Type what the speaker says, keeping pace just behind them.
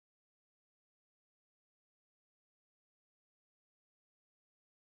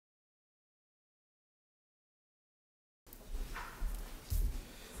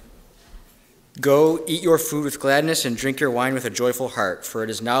Go, eat your food with gladness and drink your wine with a joyful heart, for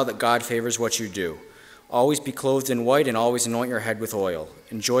it is now that God favors what you do. Always be clothed in white and always anoint your head with oil.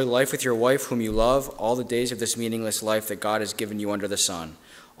 Enjoy life with your wife whom you love, all the days of this meaningless life that God has given you under the sun,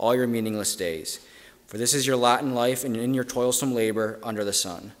 all your meaningless days. For this is your lot in life and in your toilsome labor under the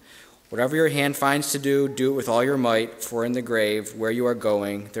sun. Whatever your hand finds to do, do it with all your might, for in the grave, where you are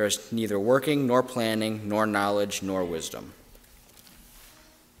going, there is neither working, nor planning, nor knowledge, nor wisdom.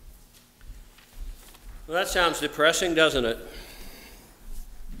 Well, that sounds depressing, doesn't it?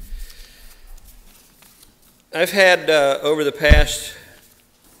 I've had, over the past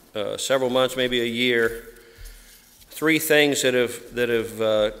several months, maybe a year, three things that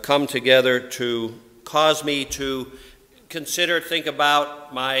have come together to cause me to think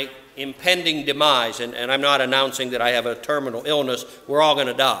about my impending demise. And I'm not announcing that I have a terminal illness. We're all going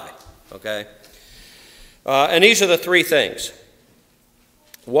to die, okay? And these are the three things.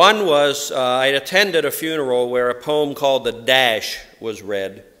 One was I attended a funeral where a poem called The Dash was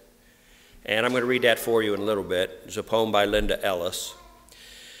read. And I'm going to read that for you in a little bit. It's a poem by Linda Ellis.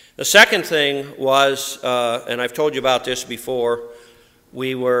 The second thing was, and I've told you about this before,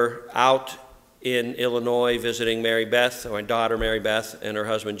 we were out in Illinois visiting Mary Beth, my daughter Mary Beth, and her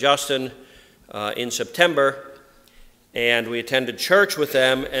husband Justin in September. And we attended church with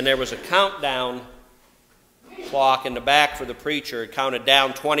them, and there was a countdown clock in the back for the preacher. It counted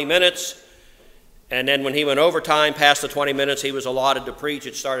down 20 minutes. And then when he went overtime, past the 20 minutes he was allotted to preach,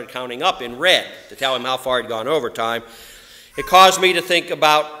 it started counting up in red to tell him how far he'd gone overtime. It caused me to think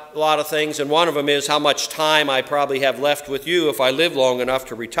about a lot of things, and one of them is how much time I probably have left with you if I live long enough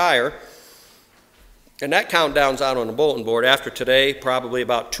to retire. And that countdown's out on the bulletin board. After today, probably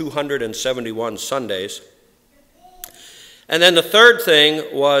about 271 Sundays. And then the third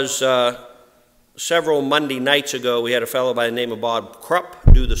thing was several Monday nights ago, we had a fellow by the name of Bob Krupp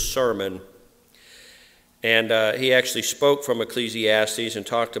do the sermon. And he actually spoke from Ecclesiastes and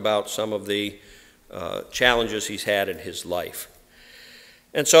talked about some of the challenges he's had in his life.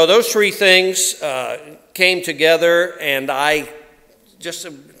 And so those three things came together, and I just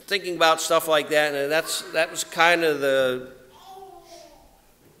am thinking about stuff like that, and that was kind of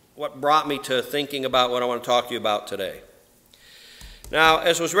what brought me to thinking about what I want to talk to you about today. Now,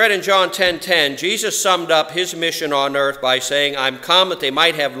 as was read in John 10:10, Jesus summed up his mission on earth by saying, I'm come that they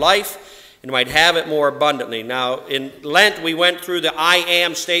might have life and might have it more abundantly. Now, in Lent, we went through the I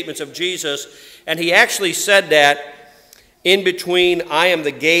am statements of Jesus, and he actually said that in between I am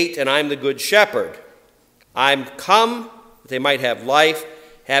the gate and I'm the good shepherd. I'm come that they might have life,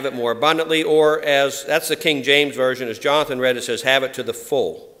 have it more abundantly, or as, that's the King James Version, as Jonathan read, it says, have it to the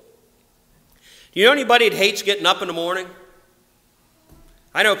full. Do you know anybody that hates getting up in the morning?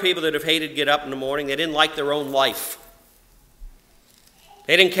 I know people that have hated to get up in the morning. They didn't like their own life.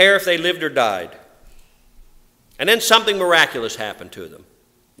 They didn't care if they lived or died. And then something miraculous happened to them.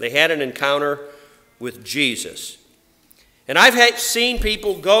 They had an encounter with Jesus. And I've seen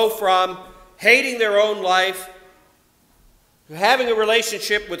people go from hating their own life to having a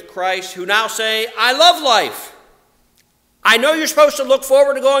relationship with Christ who now say, I love life. I know you're supposed to look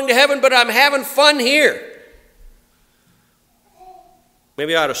forward to going to heaven, but I'm having fun here.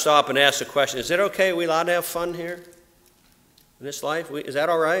 Maybe I ought to stop and ask the question, is it okay? Are we allowed to have fun here in this life? Is that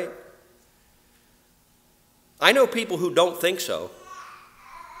all right? I know people who don't think so.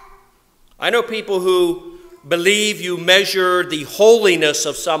 I know people who believe you measure the holiness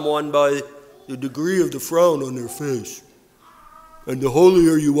of someone by the degree of the frown on their face. And the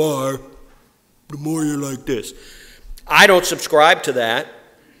holier you are, the more you're like this. I don't subscribe to that.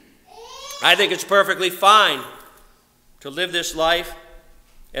 I think it's perfectly fine to live this life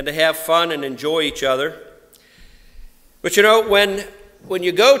and to have fun and enjoy each other. But you know, when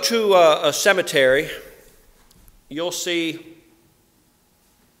you go to a cemetery, you'll see,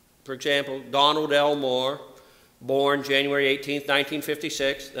 for example, Donald L. Moore, born January 18th,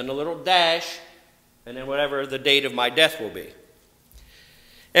 1956, then a little dash, and then whatever the date of my death will be.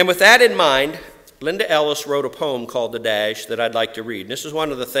 And with that in mind, Linda Ellis wrote a poem called The Dash that I'd like to read. And this is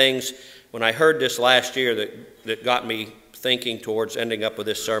one of the things, when I heard this last year, that got me thinking towards ending up with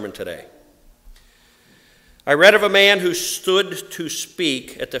this sermon today. I read of a man who stood to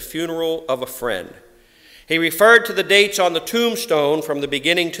speak at the funeral of a friend. He referred to the dates on the tombstone from the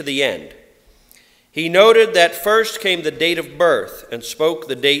beginning to the end. He noted that first came the date of birth and spoke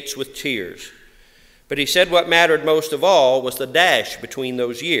the dates with tears. But he said what mattered most of all was the dash between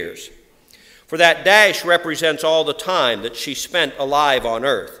those years. For that dash represents all the time that she spent alive on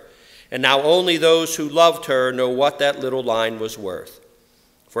earth. And now only those who loved her know what that little line was worth.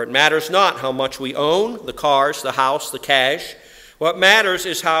 For it matters not how much we own, the cars, the house, the cash, What matters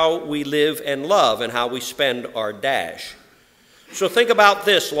is how we live and love and how we spend our dash. So think about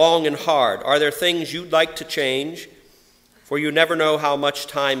this long and hard. Are there things you'd like to change? For you never know how much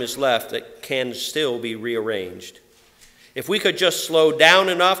time is left that can still be rearranged. If we could just slow down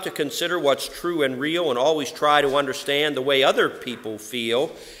enough to consider what's true and real and always try to understand the way other people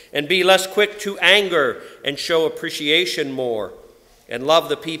feel and be less quick to anger and show appreciation more and love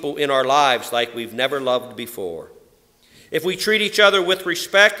the people in our lives like we've never loved before. If we treat each other with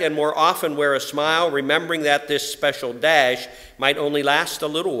respect and more often wear a smile, remembering that this special dash might only last a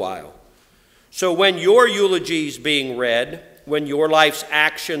little while. So when your eulogy's being read, when your life's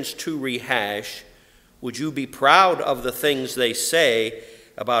actions to rehash, would you be proud of the things they say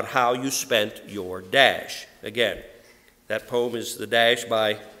about how you spent your dash? Again, that poem is The Dash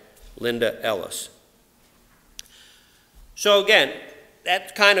by Linda Ellis. So again,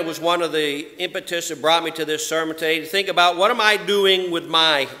 that kind of was one of the impetus that brought me to this sermon today, to think about what am I doing with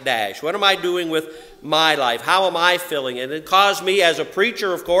my dash? What am I doing with my life? How am I filling it? It caused me as a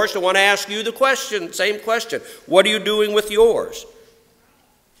preacher, of course, to want to ask you the question, same question. What are you doing with yours?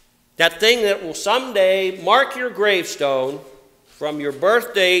 That thing that will someday mark your gravestone from your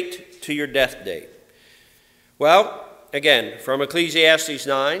birth date to your death date. Well, again, from Ecclesiastes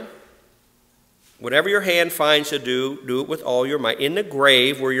 9, whatever your hand finds to do, do it with all your might. In the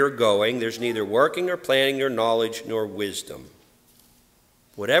grave where you're going, there's neither working nor planning nor knowledge nor wisdom.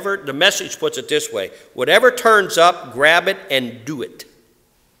 Whatever, the message puts it this way, whatever turns up, grab it and do it.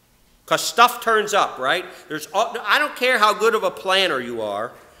 Because stuff turns up, right? I don't care how good of a planner you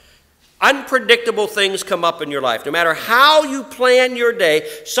are. Unpredictable things come up in your life. No matter how you plan your day,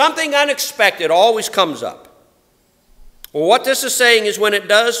 something unexpected always comes up. Well, what this is saying is when it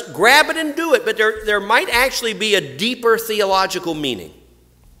does, grab it and do it. But there might actually be a deeper theological meaning.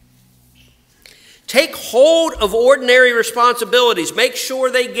 Take hold of ordinary responsibilities. Make sure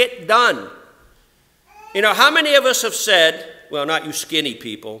they get done. You know, how many of us have said, well, not you skinny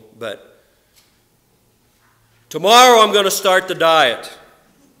people, but tomorrow I'm going to start the diet.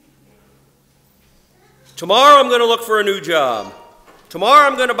 Tomorrow I'm going to look for a new job. Tomorrow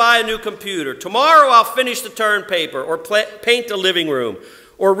I'm going to buy a new computer. Tomorrow I'll finish the term paper or paint the living room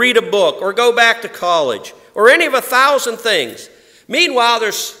or read a book or go back to college or any of 1,000 things. Meanwhile,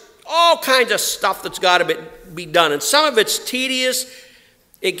 there's all kinds of stuff that's got to be done. And some of it's tedious.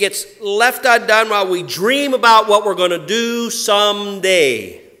 It gets left undone while we dream about what we're going to do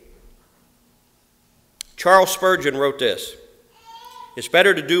someday. Charles Spurgeon wrote this. It's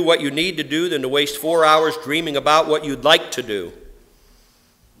better to do what you need to do than to waste 4 hours dreaming about what you'd like to do.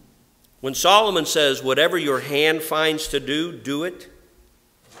 When Solomon says, whatever your hand finds to do, do it,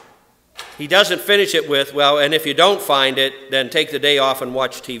 he doesn't finish it with, well, and if you don't find it, then take the day off and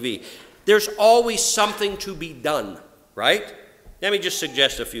watch TV. There's always something to be done, right? Let me just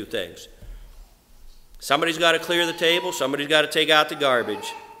suggest a few things. Somebody's got to clear the table. Somebody's got to take out the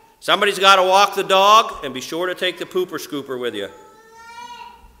garbage. Somebody's got to walk the dog, and be sure to take the pooper scooper with you.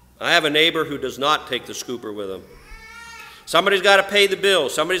 I have a neighbor who does not take the scooper with him. Somebody's got to pay the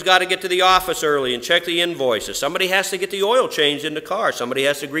bills. Somebody's got to get to the office early and check the invoices. Somebody has to get the oil changed in the car. Somebody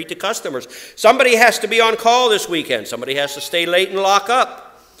has to greet the customers. Somebody has to be on call this weekend. Somebody has to stay late and lock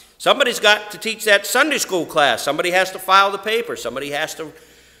up. Somebody's got to teach that Sunday school class. Somebody has to file the paper. Somebody has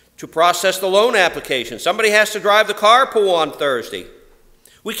to process the loan application. Somebody has to drive the carpool on Thursday.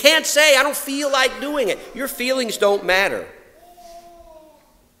 We can't say, I don't feel like doing it. Your feelings don't matter.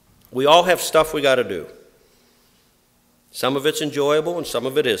 We all have stuff we got to do. Some of it's enjoyable and some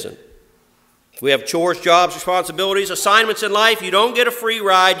of it isn't. We have chores, jobs, responsibilities, assignments in life. You don't get a free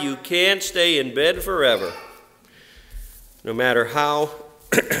ride. You can't stay in bed forever. No matter how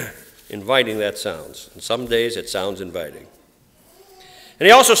inviting that sounds. And some days it sounds inviting. And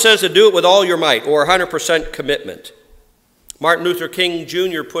he also says to do it with all your might, or 100% commitment. Martin Luther King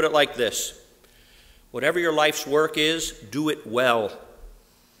Jr. put it like this. Whatever your life's work is, do it well.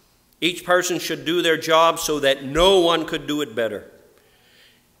 Each person should do their job so that no one could do it better.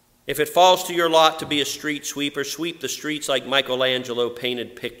 If it falls to your lot to be a street sweeper, sweep the streets like Michelangelo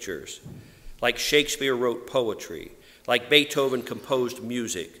painted pictures, like Shakespeare wrote poetry, like Beethoven composed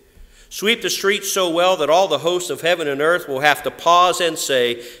music. Sweep the streets so well that all the hosts of heaven and earth will have to pause and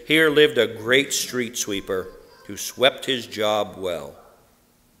say, here lived a great street sweeper who swept his job well.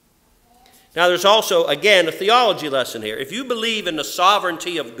 Now there's also, again, a theology lesson here. If you believe in the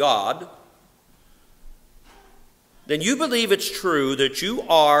sovereignty of God, then you believe it's true that you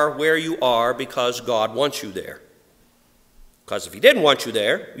are where you are because God wants you there. Because if he didn't want you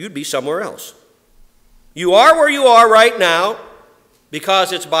there, you'd be somewhere else. You are where you are right now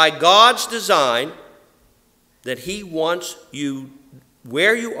because it's by God's design that he wants you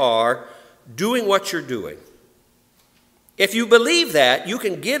where you are, doing what you're doing. If you believe that, you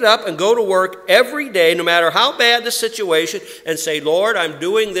can get up and go to work every day, no matter how bad the situation, and say, Lord, I'm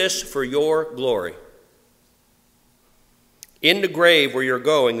doing this for your glory. In the grave where you're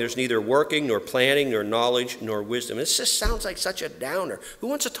going, there's neither working, nor planning, nor knowledge, nor wisdom. This just sounds like such a downer. Who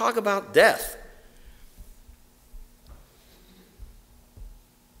wants to talk about death?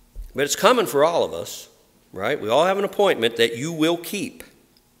 But it's coming for all of us, right? We all have an appointment that you will keep.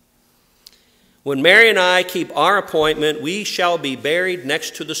 When Mary and I keep our appointment, we shall be buried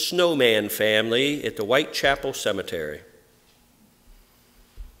next to the Snowman family at the Whitechapel Cemetery.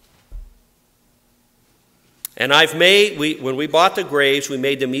 And when we bought the graves, we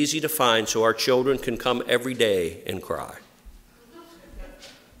made them easy to find so our children can come every day and cry.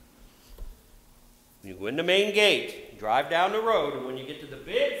 You go in the main gate, drive down the road, and when you get to the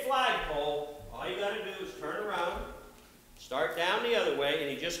big flagpole, all you got to do is turn around, start down the other way,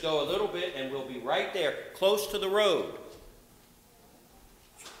 and you just go a little bit, and we'll be right there, close to the road.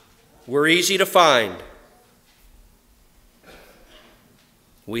 We're easy to find.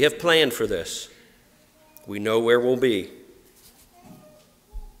 We have planned for this. We know where we'll be.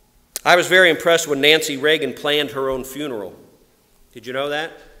 I was very impressed when Nancy Reagan planned her own funeral. Did you know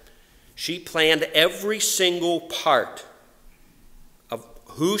that? She planned every single part of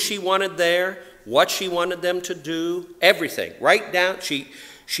who she wanted there, what she wanted them to do, everything. Right down.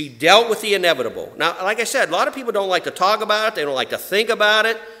 She dealt with the inevitable. Now, like I said, a lot of people don't like to talk about it. They don't like to think about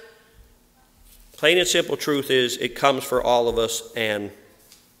it. Plain and simple truth is it comes for all of us, and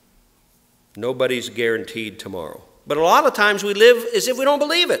nobody's guaranteed tomorrow. But a lot of times we live as if we don't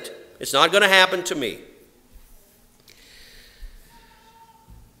believe it. It's not going to happen to me.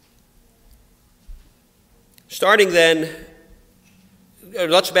 Starting then,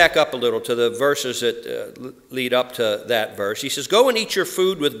 let's back up a little to the verses that lead up to that verse. He says, go and eat your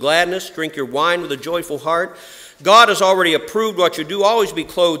food with gladness, drink your wine with a joyful heart. God has already approved what you do. Always be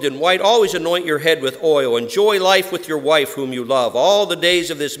clothed in white. Always anoint your head with oil. Enjoy life with your wife whom you love. All the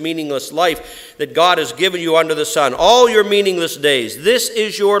days of this meaningless life that God has given you under the sun. All your meaningless days. This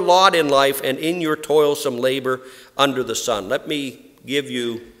is your lot in life and in your toilsome labor under the sun. Let me give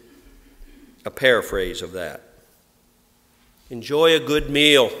you a paraphrase of that. Enjoy a good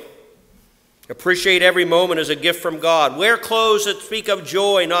meal. Appreciate every moment as a gift from God. Wear clothes that speak of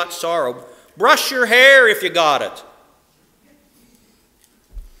joy, not sorrow. Brush your hair if you got it.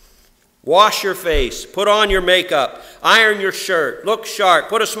 Wash your face. Put on your makeup. Iron your shirt. Look sharp.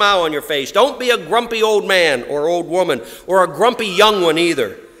 Put a smile on your face. Don't be a grumpy old man or old woman or a grumpy young one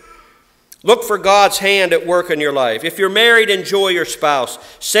either. Look for God's hand at work in your life. If you're married, enjoy your spouse.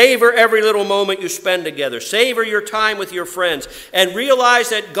 Savor every little moment you spend together. Savor your time with your friends. And realize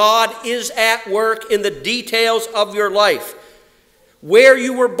that God is at work in the details of your life. Where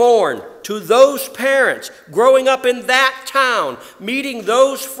you were born, to those parents, growing up in that town, meeting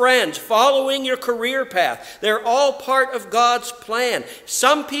those friends, following your career path. They're all part of God's plan.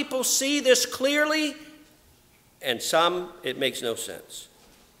 Some people see this clearly, and some it makes no sense.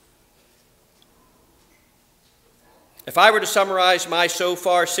 If I were to summarize my so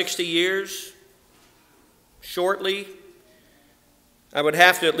far 60 years shortly, I would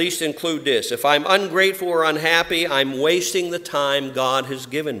have to at least include this. If I'm ungrateful or unhappy, I'm wasting the time God has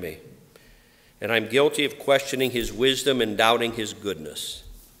given me. And I'm guilty of questioning his wisdom and doubting his goodness.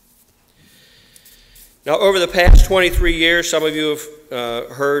 Now, over the past 23 years, some of you have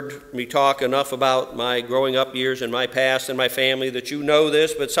heard me talk enough about my growing up years and my past and my family that you know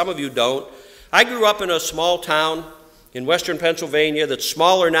this, but some of you don't. I grew up in a small town in western Pennsylvania that's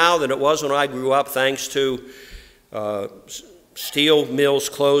smaller now than it was when I grew up, thanks to steel mills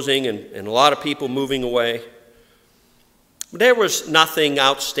closing and a lot of people moving away. There was nothing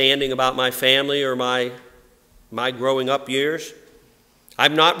outstanding about my family or my growing up years.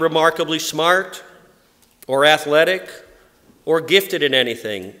 I'm not remarkably smart or athletic or gifted in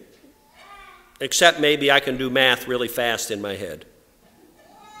anything, except maybe I can do math really fast in my head.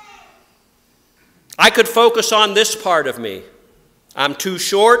 I could focus on this part of me. I'm too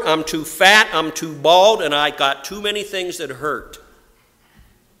short, I'm too fat, I'm too bald, and I got too many things that hurt.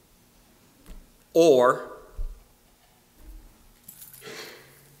 Or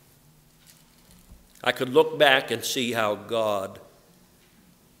I could look back and see how God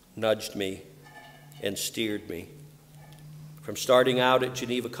nudged me and steered me. From starting out at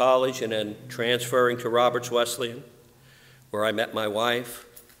Geneva College and then transferring to Roberts Wesleyan, where I met my wife,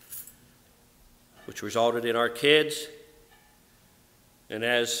 which resulted in our kids. And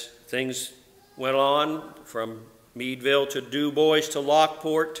as things went on from Meadville to Du Bois to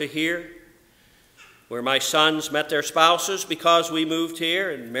Lockport to here, where my sons met their spouses because we moved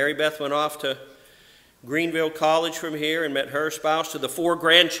here, and Mary Beth went off to Greenville College from here and met her spouse, to the 4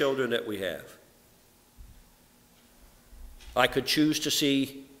 grandchildren that we have. I could choose to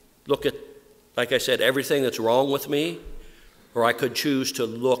look at, like I said, everything that's wrong with me, or I could choose to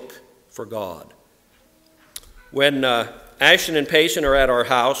look for God. When Ashton and Payson are at our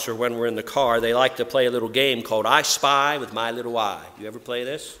house, or when we're in the car, they like to play a little game called I Spy with My Little Eye. You ever play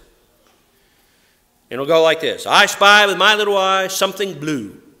this? It'll go like this. I spy with my little eye something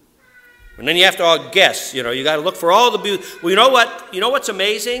blue. And then you have to all guess. You got to look for all the blue. Well, you know what? You know what's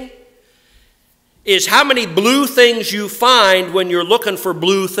amazing? Is how many blue things you find when you're looking for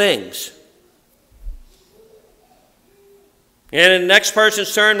blue things. And in the next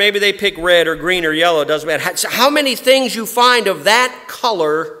person's turn, maybe they pick red or green or yellow. It doesn't matter. How many things you find of that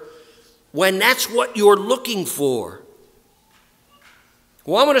color when that's what you're looking for.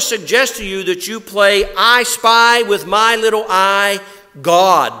 Well, I'm going to suggest to you that you play I Spy with My Little Eye,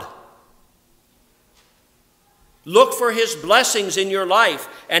 God. Look for His blessings in your life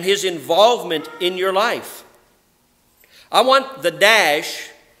and His involvement in your life. I want the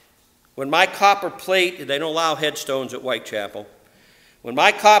dash, when my copper plate, they don't allow headstones at Whitechapel. When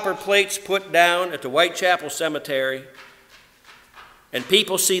my copper plate's put down at the Whitechapel Cemetery and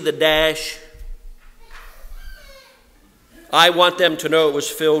people see the dash, I want them to know it was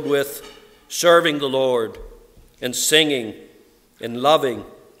filled with serving the Lord and singing and loving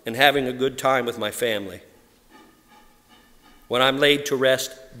and having a good time with my family. When I'm laid to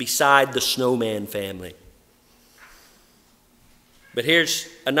rest beside the snowman family. But here's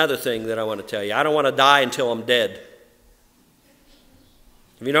another thing that I want to tell you. I don't want to die until I'm dead.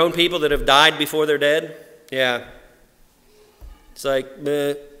 Have you known people that have died before they're dead? Yeah. It's like,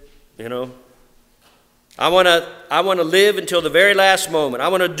 I want to live until the very last moment. I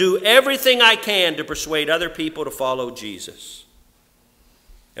want to do everything I can to persuade other people to follow Jesus.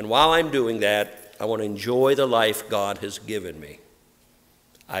 And while I'm doing that, I want to enjoy the life God has given me.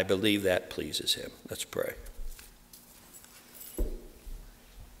 I believe that pleases Him. Let's pray.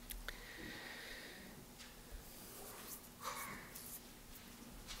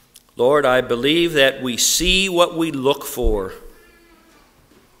 Lord, I believe that we see what we look for.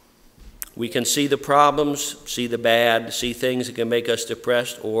 We can see the problems, see the bad, see things that can make us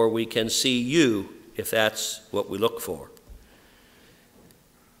depressed, or we can see You if that's what we look for.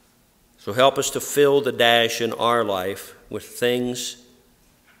 So help us to fill the dash in our life with things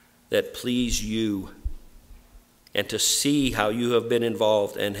that please You, and to see how You have been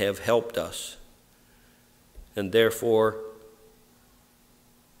involved and have helped us, and therefore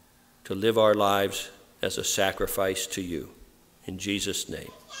to live our lives as a sacrifice to You. In Jesus'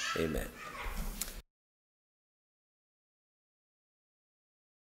 name, amen.